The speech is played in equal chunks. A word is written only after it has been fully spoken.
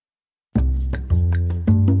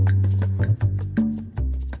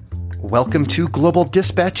Welcome to Global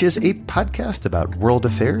Dispatches, a podcast about world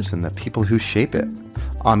affairs and the people who shape it.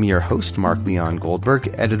 I'm your host, Mark Leon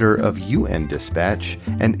Goldberg, editor of UN Dispatch,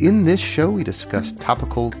 and in this show we discuss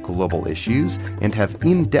topical global issues and have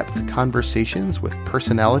in-depth conversations with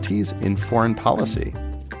personalities in foreign policy.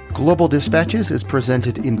 Global Dispatches is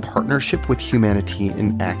presented in partnership with Humanity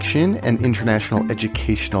in Action, an international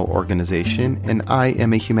educational organization, and I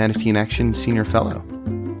am a Humanity in Action Senior Fellow.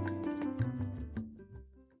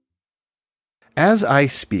 As I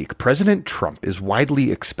speak, President Trump is widely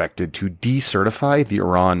expected to decertify the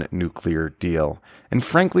Iran nuclear deal. And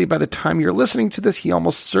frankly, by the time you're listening to this, he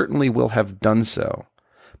almost certainly will have done so.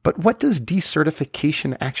 But what does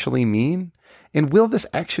decertification actually mean? And will this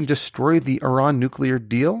action destroy the Iran nuclear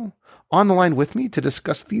deal? On the line with me to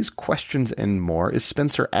discuss these questions and more is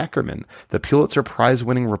Spencer Ackerman, the Pulitzer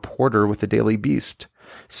Prize-winning reporter with the Daily Beast.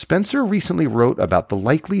 Spencer recently wrote about the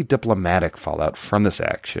likely diplomatic fallout from this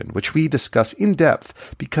action, which we discuss in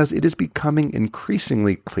depth because it is becoming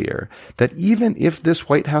increasingly clear that even if this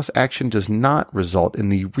White House action does not result in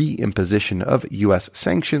the reimposition of U.S.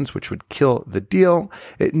 sanctions, which would kill the deal,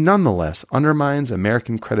 it nonetheless undermines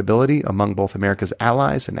American credibility among both America's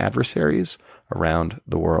allies and adversaries around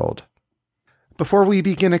the world. Before we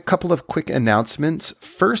begin, a couple of quick announcements.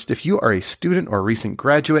 First, if you are a student or recent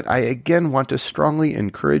graduate, I again want to strongly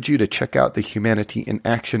encourage you to check out the Humanity in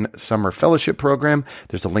Action Summer Fellowship Program.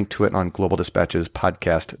 There's a link to it on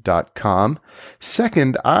globaldispatchespodcast.com.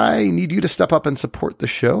 Second, I need you to step up and support the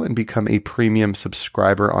show and become a premium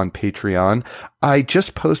subscriber on Patreon. I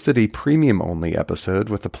just posted a premium-only episode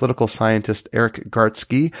with the political scientist Eric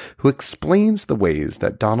Gartsky, who explains the ways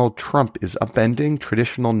that Donald Trump is upending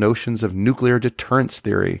traditional notions of nuclear deterrence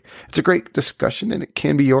theory. It's a great discussion, and it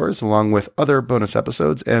can be yours, along with other bonus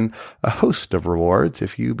episodes and a host of rewards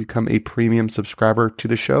if you become a premium subscriber to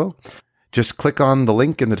the show. Just click on the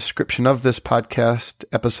link in the description of this podcast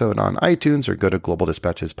episode on iTunes or go to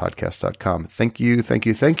globaldispatchespodcast.com. Thank you, thank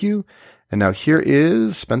you, thank you. And now here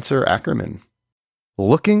is Spencer Ackerman.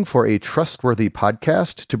 Looking for a trustworthy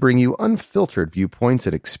podcast to bring you unfiltered viewpoints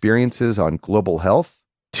and experiences on global health?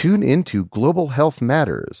 Tune into Global Health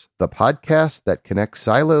Matters, the podcast that connects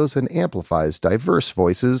silos and amplifies diverse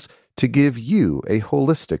voices to give you a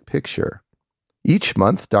holistic picture. Each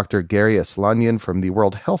month, Dr. Gary Aslanyan from the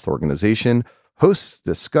World Health Organization hosts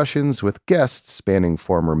discussions with guests spanning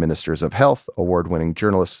former ministers of health, award-winning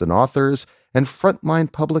journalists and authors, and frontline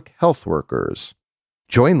public health workers.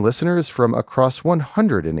 Join listeners from across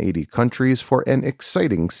 180 countries for an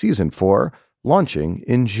exciting Season 4, launching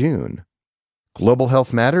in June. Global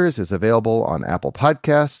Health Matters is available on Apple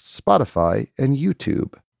Podcasts, Spotify, and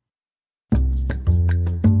YouTube.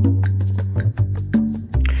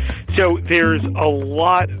 So there's a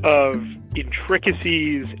lot of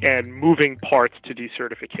intricacies and moving parts to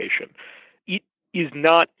decertification. It is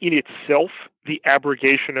not in itself the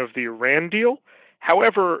abrogation of the Iran deal.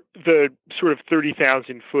 However, the sort of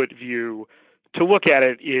 30,000-foot view to look at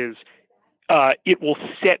it is it will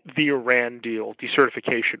set the Iran deal,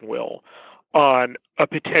 decertification will, on a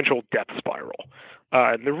potential death spiral.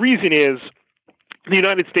 And the reason is the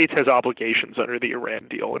United States has obligations under the Iran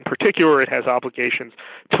deal. In particular, it has obligations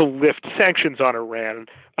to lift sanctions on Iran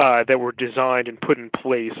that were designed and put in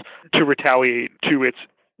place to retaliate to its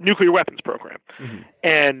nuclear weapons program. Mm-hmm.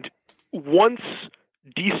 And once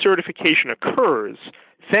decertification occurs,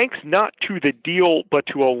 thanks not to the deal but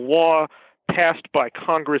to a law passed by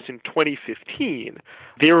Congress in 2015,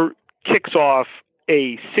 there kicks off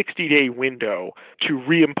a 60-day window to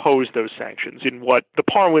reimpose those sanctions in what the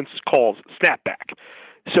parlance calls snapback.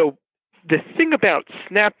 So the thing about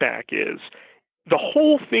snapback is the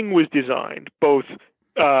whole thing was designed, both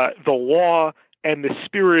the law and the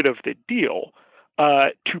spirit of the deal,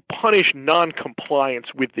 to punish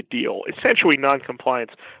noncompliance with the deal, essentially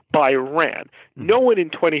noncompliance by Iran. No one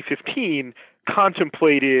in 2015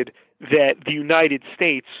 contemplated that the United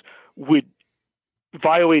States would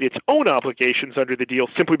violate its own obligations under the deal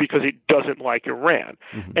simply because it doesn't like Iran.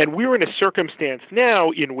 Mm-hmm. And we're in a circumstance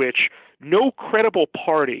now in which no credible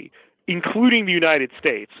party, including the United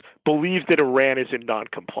States, believes that Iran is in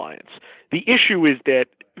noncompliance. The issue is that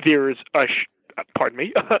there's pardon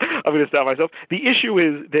me, I'm going to stop myself. The issue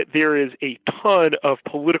is that there is a ton of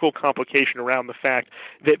political complication around the fact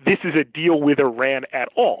that this is a deal with Iran at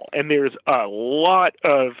all. And there's a lot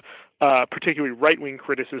of particularly right-wing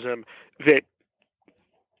criticism that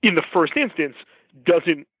in the first instance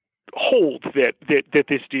doesn't hold that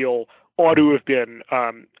this deal ought to have been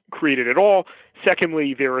created at all.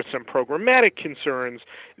 Secondly, there are some programmatic concerns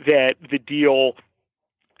that the deal,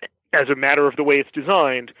 as a matter of the way it's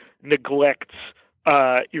designed, neglects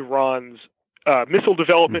Iran's missile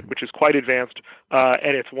development, which is quite advanced,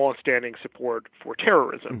 and its longstanding support for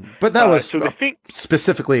terrorism. But that was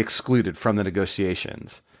specifically excluded from the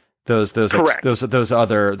negotiations. Those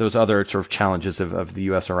other sort of challenges of the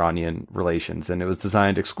U.S.-Iranian relations, and it was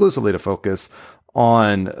designed exclusively to focus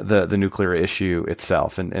on the nuclear issue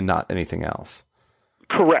itself and not anything else.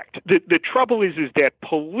 Correct. The trouble is that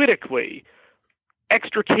politically,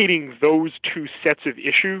 extricating those two sets of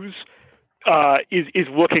issues is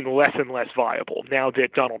looking less and less viable now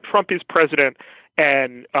that Donald Trump is president,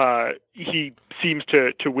 and he seems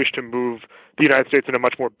to wish to move the United States in a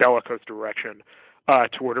much more bellicose direction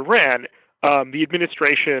toward Iran. The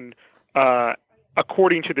administration,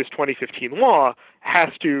 according to this 2015 law, has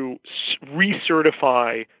to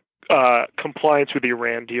recertify compliance with the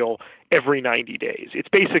Iran deal every 90 days. It's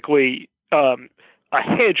basically a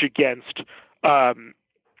hedge against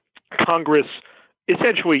Congress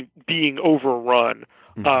essentially being overrun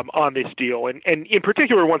on this deal. And in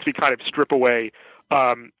particular, once we kind of strip away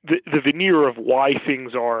the veneer of why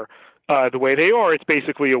things are the way they are, it's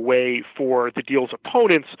basically a way for the deal's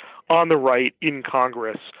opponents on the right in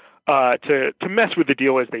Congress to mess with the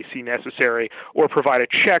deal as they see necessary, or provide a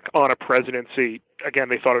check on a presidency. Again,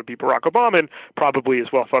 they thought it would be Barack Obama, and probably as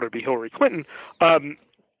well thought it would be Hillary Clinton,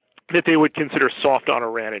 that they would consider soft on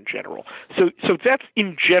Iran in general. So that's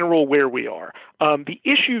in general where we are. The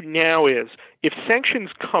issue now is if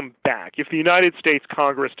sanctions come back, if the United States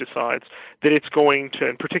Congress decides that it's going to,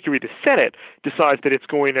 and particularly the Senate decides that it's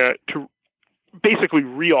going to basically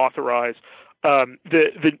reauthorize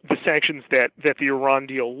the sanctions that the Iran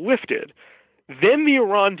deal lifted, then the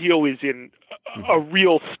Iran deal is in a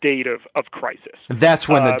real state of crisis. That's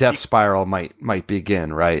when the death spiral might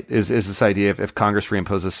begin, right? Is this idea if Congress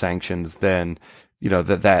reimposes sanctions, then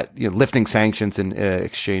that lifting sanctions in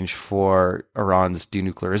exchange for Iran's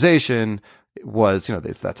denuclearization was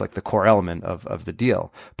that's like the core element of the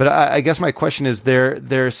deal. But I guess my question is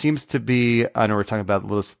there seems to be, I know we were talking about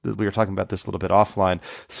this a little bit offline,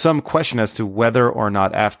 some question as to whether or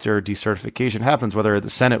not after decertification happens, whether the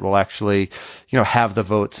Senate will actually have the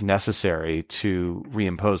votes necessary to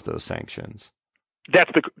reimpose those sanctions.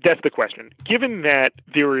 That's the question. Given that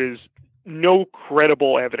there is no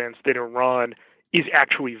credible evidence that Iran is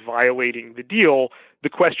actually violating the deal, the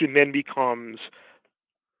question then becomes,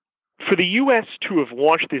 for the U.S. to have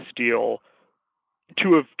launched this deal,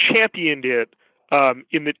 to have championed it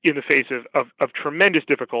in the face of tremendous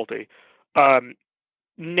difficulty,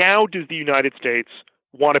 now does the United States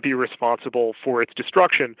want to be responsible for its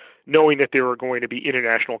destruction, knowing that there are going to be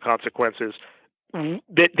international consequences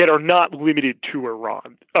that are not limited to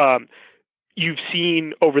Iran? You've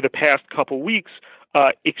seen over the past couple weeks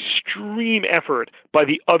extreme effort by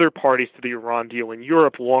the other parties to the Iran deal in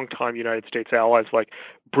Europe, longtime United States allies like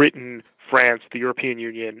Britain, France, the European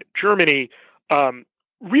Union, Germany,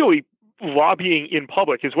 really lobbying in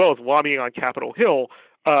public as well as lobbying on Capitol Hill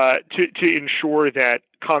to ensure that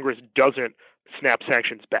Congress doesn't snap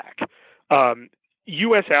sanctions back.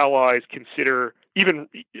 U.S. allies consider, even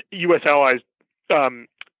U.S. allies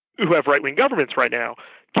who have right-wing governments right now,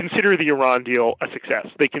 consider the Iran deal a success.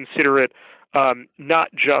 They consider it not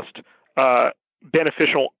just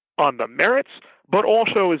beneficial on the merits, but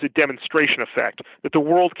also as a demonstration effect that the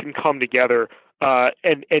world can come together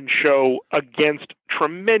and show against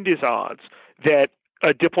tremendous odds that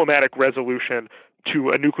a diplomatic resolution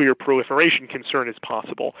to a nuclear proliferation concern is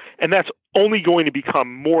possible. And that's only going to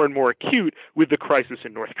become more and more acute with the crisis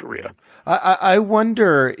in North Korea. I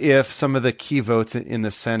wonder if some of the key votes in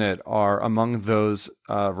the Senate are among those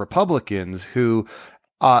Republicans who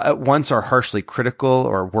at once are harshly critical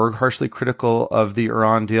or were harshly critical of the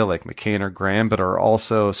Iran deal, like McCain or Graham, but are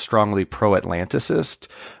also strongly pro-Atlanticist,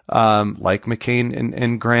 like McCain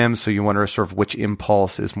and Graham. So you wonder sort of which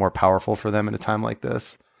impulse is more powerful for them in a time like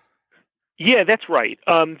this? Yeah, that's right.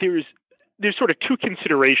 There's sort of two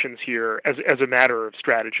considerations here as a matter of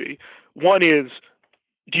strategy. One is,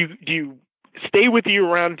 do you stay with the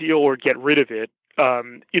Iran deal or get rid of it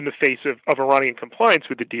in the face of Iranian compliance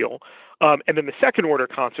with the deal? And then the second order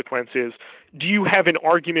consequence is, do you have an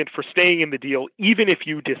argument for staying in the deal even if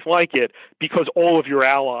you dislike it because all of your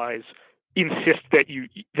allies insist that you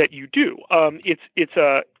do?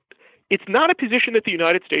 It's not a position that the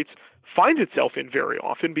United States finds itself in very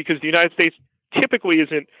often, because the United States typically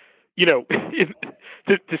isn't,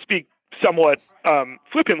 to speak somewhat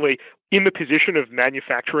flippantly, in the position of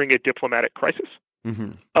manufacturing a diplomatic crisis.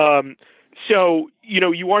 Mm-hmm. So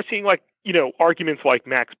you are seeing arguments like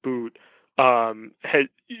Max Boot.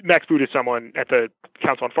 Max Boot is someone at the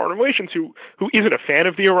Council on Foreign Relations who isn't a fan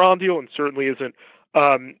of the Iran deal and certainly isn't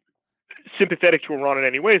sympathetic to Iran in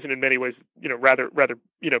any ways, and in many ways, rather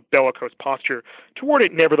bellicose posture toward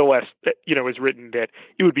it. Nevertheless, has written that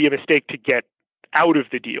it would be a mistake to get out of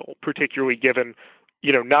the deal, particularly given,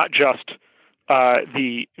 not just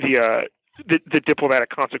the diplomatic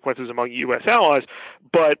consequences among U.S. allies,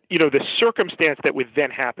 but the circumstance that would then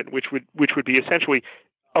happen, which would be essentially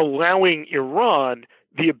allowing Iran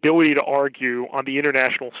the ability to argue on the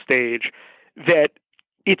international stage that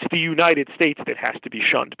it's the United States that has to be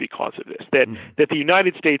shunned because of this, that the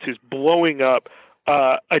United States is blowing up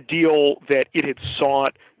a deal that it had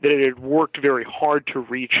sought, that it had worked very hard to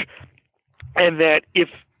reach, and that if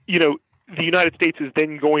the United States is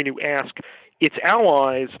then going to ask its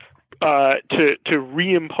allies to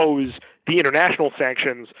reimpose the international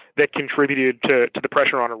sanctions that contributed to the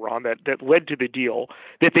pressure on Iran that led to the deal,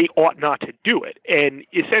 that they ought not to do it. And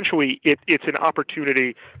essentially, it's an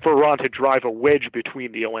opportunity for Iran to drive a wedge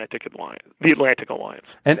between the Atlantic Alliance.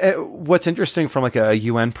 And what's interesting from like a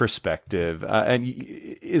UN perspective,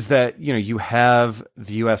 is that you have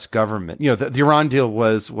the U.S. government. The Iran deal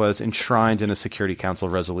was enshrined in a Security Council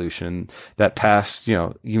resolution that passed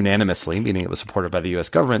unanimously, meaning it was supported by the U.S.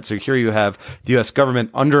 government. So here you have the U.S.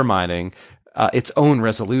 government undermining its own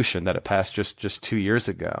resolution that it passed just 2 years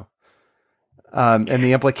ago. And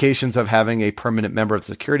the implications of having a permanent member of the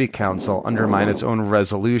Security Council undermine its own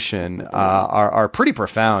resolution are pretty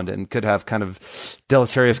profound and could have kind of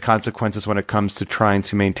deleterious consequences when it comes to trying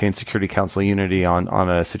to maintain Security Council unity on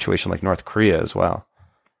a situation like North Korea as well.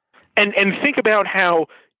 And think about how,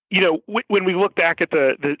 when we look back at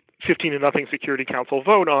the 15-0 Security Council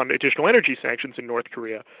vote on additional energy sanctions in North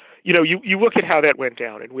Korea, you look at how that went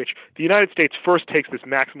down, in which the United States first takes this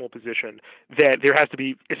maximal position that there has to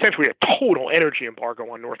be essentially a total energy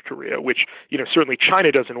embargo on North Korea, which certainly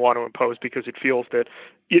China doesn't want to impose because it fears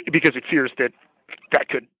that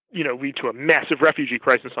could lead to a massive refugee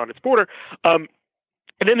crisis on its border. And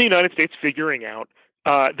then the United States figuring out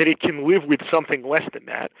that it can live with something less than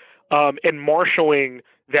that, and marshaling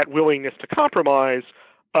that willingness to compromise.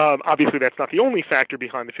 Obviously, that's not the only factor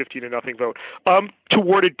behind the 15-0 vote,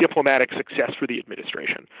 toward a diplomatic success for the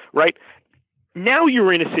administration, right? Now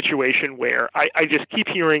you're in a situation where I just keep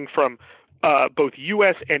hearing from both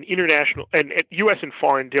U.S. and international and U.S. and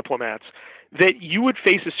foreign diplomats that you would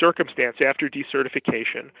face a circumstance after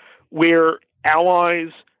decertification where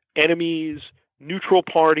allies, enemies, neutral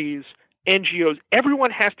parties, NGOs,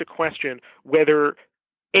 everyone has to question whether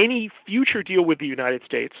any future deal with the United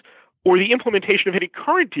States or the implementation of any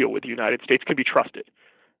current deal with the United States can be trusted.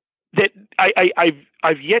 That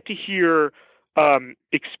I've yet to hear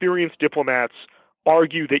experienced diplomats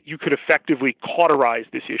argue that you could effectively cauterize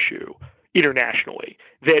this issue internationally.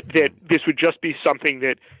 That this would just be something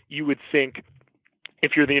that you would think,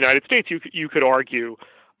 if you're the United States, you could argue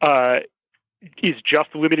is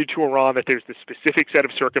just limited to Iran. That there's this specific set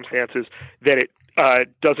of circumstances that it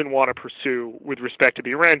doesn't want to pursue with respect to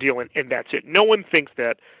the Iran deal, and that's it. No one thinks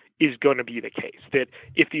that is going to be the case, that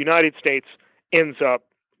if the United States ends up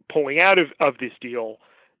pulling out of this deal,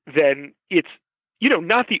 then it's,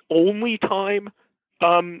 not the only time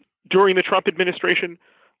during the Trump administration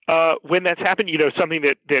when that's happened. Something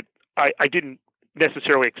that I didn't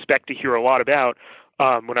necessarily expect to hear a lot about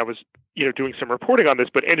when I was, doing some reporting on this,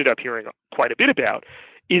 but ended up hearing quite a bit about,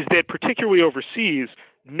 is that particularly overseas,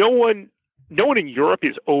 no one in Europe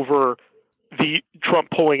is over the Trump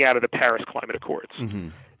pulling out of the Paris Climate Accords. Mm-hmm.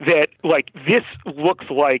 That this looks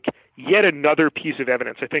like yet another piece of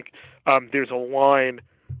evidence. I think there's a line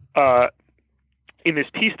in this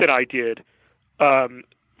piece that I did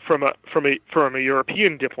from a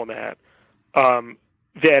European diplomat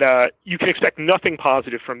that you can expect nothing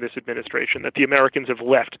positive from this administration. That the Americans have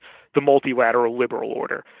left the multilateral liberal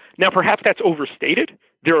order. Now, perhaps that's overstated.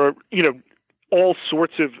 There are all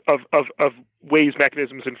sorts of ways,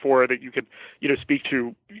 mechanisms, and fora that you could, speak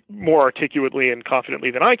to more articulately and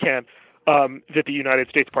confidently than I can, that the United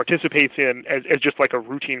States participates in as just like a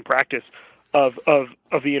routine practice of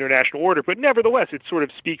the international order. But nevertheless, it sort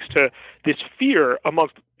of speaks to this fear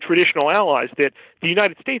amongst traditional allies that the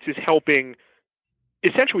United States is helping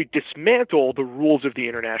essentially dismantle the rules of the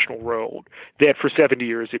international road that for 70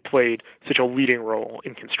 years it played such a leading role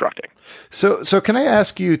in constructing. So can I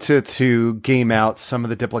ask you to game out some of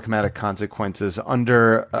the diplomatic consequences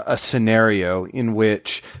under a scenario in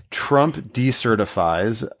which Trump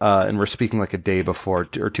decertifies, and we're speaking like a day before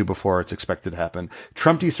or two before it's expected to happen.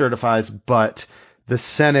 Trump decertifies, but the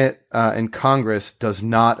Senate and Congress does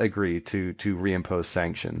not agree to reimpose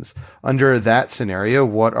sanctions. Under that scenario,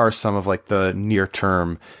 what are some of the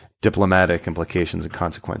near-term diplomatic implications and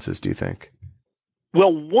consequences, do you think?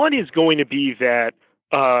 Well, one is going to be that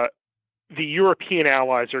the European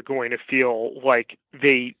allies are going to feel like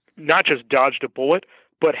they not just dodged a bullet,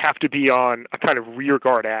 but have to be on a kind of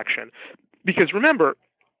rearguard action. Because remember,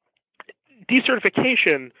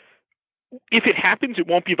 decertification, if it happens, it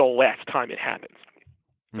won't be the last time it happens.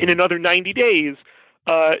 In another 90 days,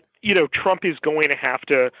 Trump is going to have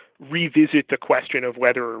to revisit the question of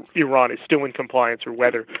whether Iran is still in compliance or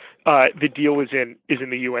whether the deal is in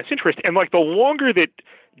the U.S. interest. And like the longer that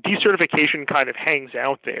decertification kind of hangs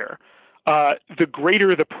out there, the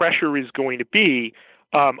greater the pressure is going to be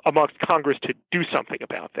amongst Congress to do something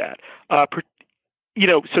about that.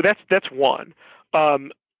 So that's one.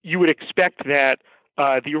 You would expect that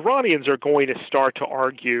the Iranians are going to start to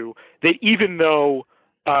argue that even though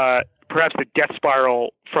perhaps the death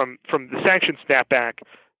spiral from the sanctions snapback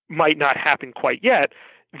might not happen quite yet,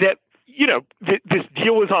 that this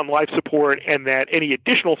deal is on life support, and that any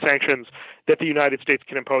additional sanctions that the United States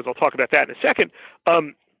can impose, I'll talk about that in a second,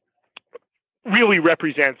 really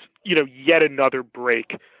represents yet another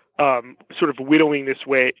break, sort of whittling this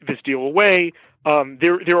deal away.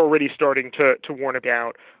 They're already starting to warn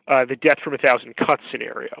about the death from 1,000 cuts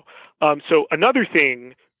scenario. So another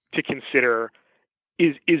thing to consider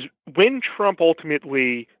is when Trump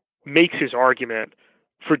ultimately makes his argument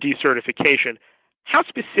for decertification, how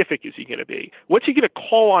specific is he going to be? What's he going to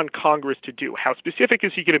call on Congress to do? How specific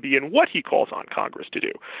is he going to be in what he calls on Congress to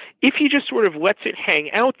do? If he just sort of lets it hang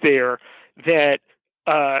out there that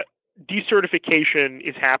decertification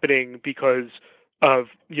is happening because of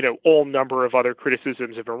all number of other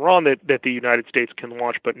criticisms of Iran that the United States can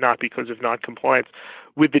launch, but not because of noncompliance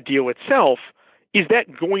with the deal itself, is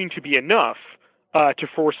that going to be enough to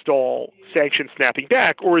forestall sanctions snapping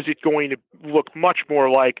back, or is it going to look much more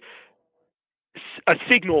like a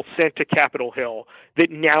signal sent to Capitol Hill that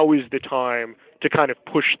now is the time to kind of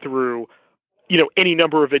push through any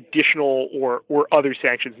number of additional or other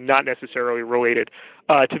sanctions not necessarily related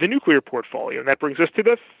to the nuclear portfolio? And that brings us to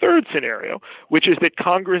the third scenario, which is that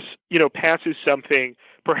Congress, passes something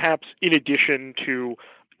perhaps in addition to,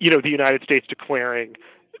 the United States declaring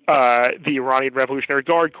the Iranian Revolutionary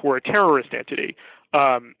Guard Corps a terrorist entity,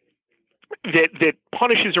 that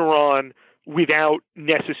punishes Iran without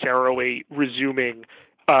necessarily resuming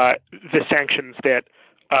the sanctions that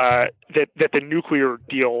the nuclear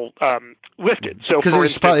deal lifted. So,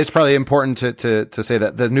 because it's probably important to say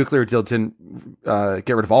that the nuclear deal didn't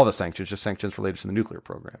get rid of all the sanctions, just sanctions related to the nuclear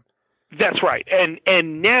program. That's right,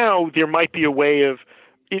 and now there might be a way of,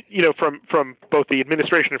 from both the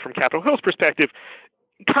administration and from Capitol Hill's perspective,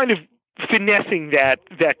 kind of finessing that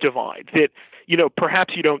divide. That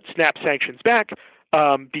perhaps you don't snap sanctions back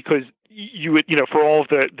because you would, for all of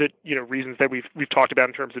the reasons that we've talked about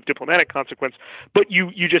in terms of diplomatic consequence, but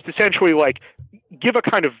you just essentially give a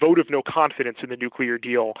kind of vote of no confidence in the nuclear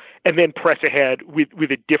deal and then press ahead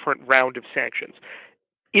with a different round of sanctions.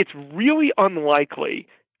 It's really unlikely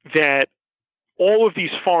that all of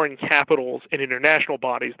these foreign capitals and international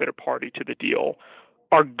bodies that are party to the deal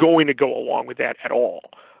are going to go along with that at all.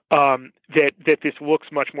 That this looks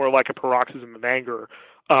much more like a paroxysm of anger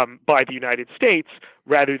by the United States,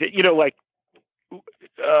 rather than,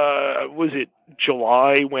 was it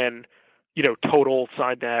July when, Total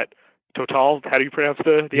signed that, Total, how do you pronounce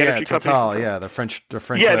the energy company? Total, yeah, the French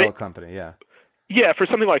oil company, yeah. Yeah, for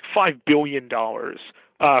something like $5 billion for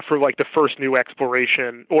the first new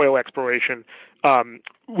oil exploration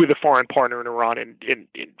with a foreign partner in Iran in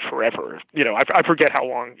forever. I forget how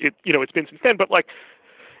long it's been since then, but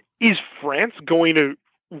is France going to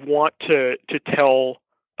want to tell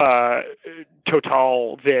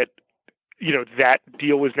Total that that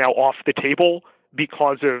deal is now off the table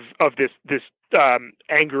because of this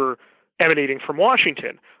anger emanating from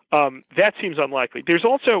Washington? That seems unlikely. There's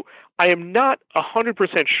also, I am not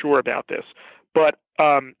 100% sure about this, but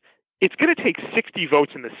it's going to take 60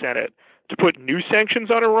 votes in the Senate to put new sanctions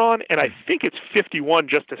on Iran, and I think it's 51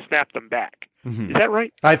 just to snap them back. Mm-hmm. Is that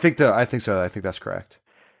right? I think so. I think that's correct.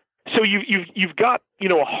 So you've got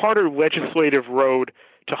a harder legislative road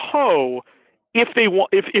to hoe if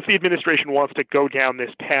the administration wants to go down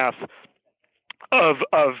this path of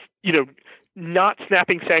not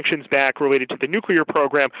snapping sanctions back related to the nuclear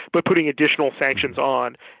program, but putting additional sanctions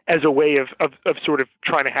on as a way of sort of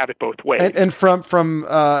trying to have it both ways. And from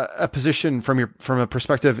a position from a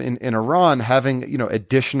perspective in Iran, having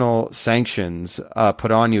additional sanctions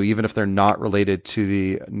put on you, even if they're not related to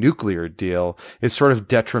the nuclear deal, is sort of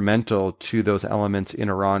detrimental to those elements in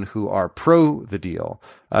Iran who are pro the deal,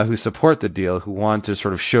 who support the deal, who want to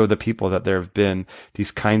sort of show the people that there have been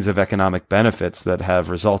these kinds of economic benefits that have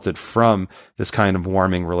resulted from this kind of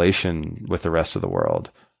warming relation with the rest of the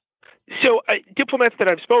world. So diplomats that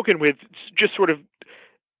I've spoken with just sort of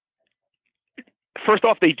first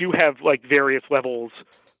off, they do have like various levels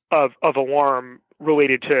of alarm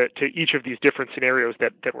related to each of these different scenarios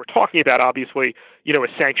that we're talking about. Obviously, you know, a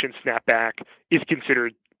sanctions snapback is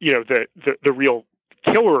considered, you know, the real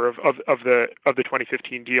killer of the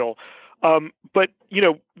 2015 deal. But, you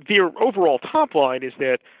know, their overall top line is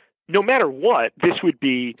that no matter what, this would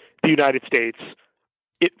be the United States,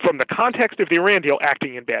 from the context of the Iran deal,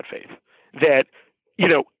 acting in bad faith. That, you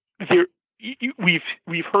know,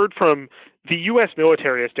 we've heard from the U.S.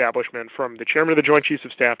 military establishment, from the chairman of the Joint Chiefs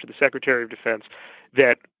of Staff to the Secretary of Defense,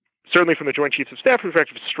 that certainly from the Joint Chiefs of Staff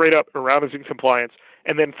perspective, straight up Iran is in compliance,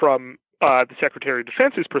 and then from the Secretary of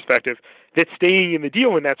Defense's perspective, that staying in the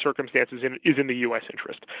deal in that circumstance is in the U.S.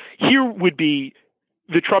 interest. Here would be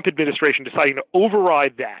the Trump administration deciding to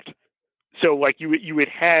override that. So, like, you had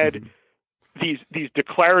had these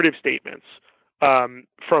declarative statements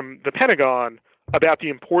from the Pentagon about the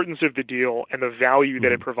importance of the deal and the value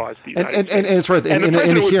that it provides to the United States. And it's right. In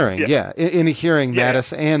a hearing, in a hearing, Yeah.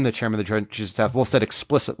 Mattis and the chairman of the Joint Chiefs of Staff both said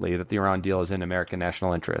explicitly that the Iran deal is in American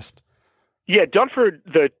national interest. Yeah, General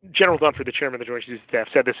Dunford, the chairman of the Joint Chiefs of Staff,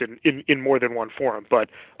 said this in more than one forum. But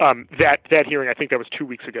that hearing, I think that was 2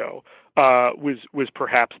 weeks ago, was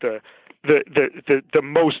perhaps the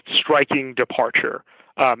most striking departure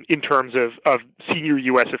in terms of senior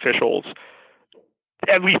U.S. officials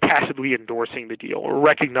at least tacitly endorsing the deal, or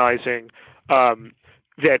recognizing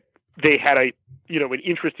that they had an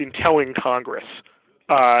interest in telling Congress,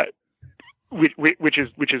 which is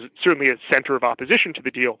certainly a center of opposition to the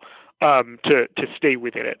deal, to stay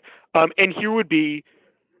within it. And here would be,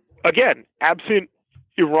 again, absent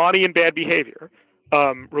Iranian bad behavior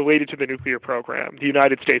related to the nuclear program, the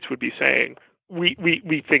United States would be saying,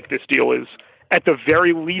 we think this deal is at the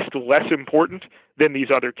very least less important than these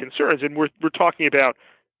other concerns. And we're talking about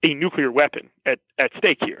a nuclear weapon at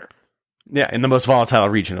stake here. Yeah, in the most volatile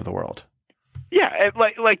region of the world. Yeah,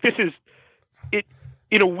 like this is it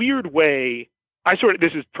in a weird way.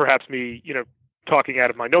 This is perhaps me, talking out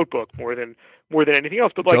of my notebook more than anything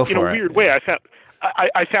else. But like in a weird way,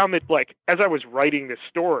 I found that, like, as I was writing this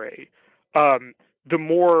story, the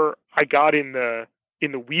more I got in the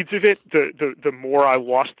weeds of it, the more I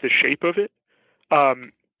lost the shape of it.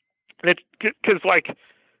 And it's because, like,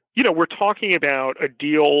 we're talking about a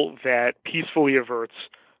deal that peacefully averts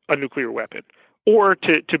a nuclear weapon, or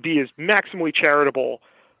to be as maximally charitable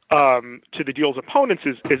to the deal's opponents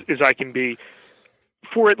as I can be,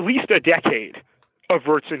 for at least a decade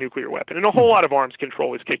averts a nuclear weapon. And a whole lot of arms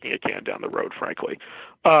control is kicking a can down the road, frankly.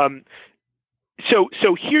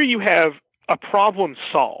 So here you have a problem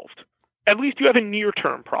solved. At least you have a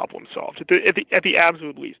near-term problem solved, at the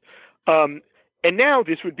absolute least. And now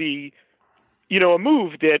this would be, a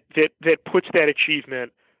move that puts that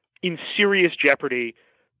achievement in serious jeopardy.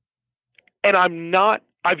 And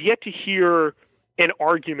I've yet to hear an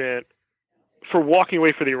argument for walking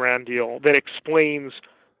away from the Iran deal that explains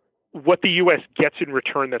what the U.S. gets in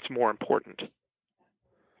return that's more important.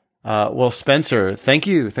 Well, Spencer, thank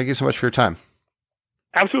you. Thank you so much for your time.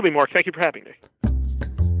 Absolutely, Mark. Thank you for having me.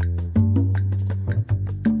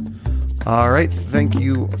 All right. Thank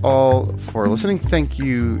you all for listening. Thank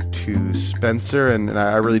you to Spencer. And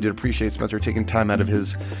I really did appreciate Spencer taking time out of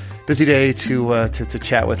his busy day to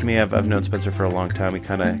chat with me. I've known Spencer for a long time. We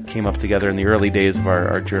kind of came up together in the early days of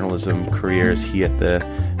our journalism careers. He at the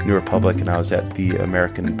New Republic and I was at the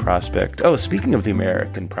American Prospect. Oh, speaking of the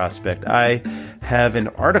American Prospect, I have an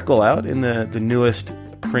article out in the newest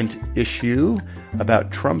print issue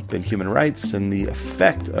about Trump and human rights and the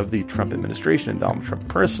effect of the Trump administration and Donald Trump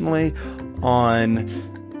personally on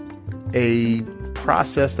a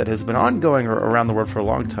process that has been ongoing around the world for a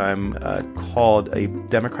long time called a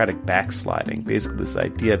democratic backsliding. Basically, this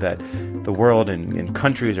idea that the world and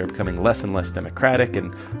countries are becoming less and less democratic,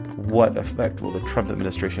 and what effect will the Trump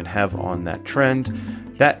administration have on that trend.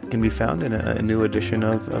 That can be found in a new edition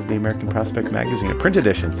of the American Prospect magazine, a print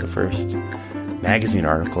edition. It's the first magazine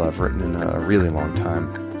article I've written in a really long time.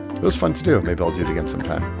 It was fun to do. Maybe I'll do it again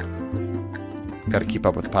sometime. Got to keep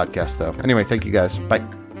up with the podcast, though. Anyway, thank you guys. Bye.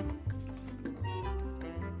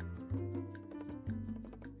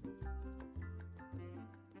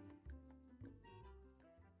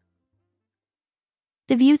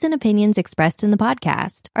 The views and opinions expressed in the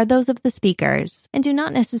podcast are those of the speakers and do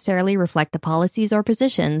not necessarily reflect the policies or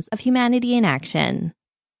positions of Humanity in Action.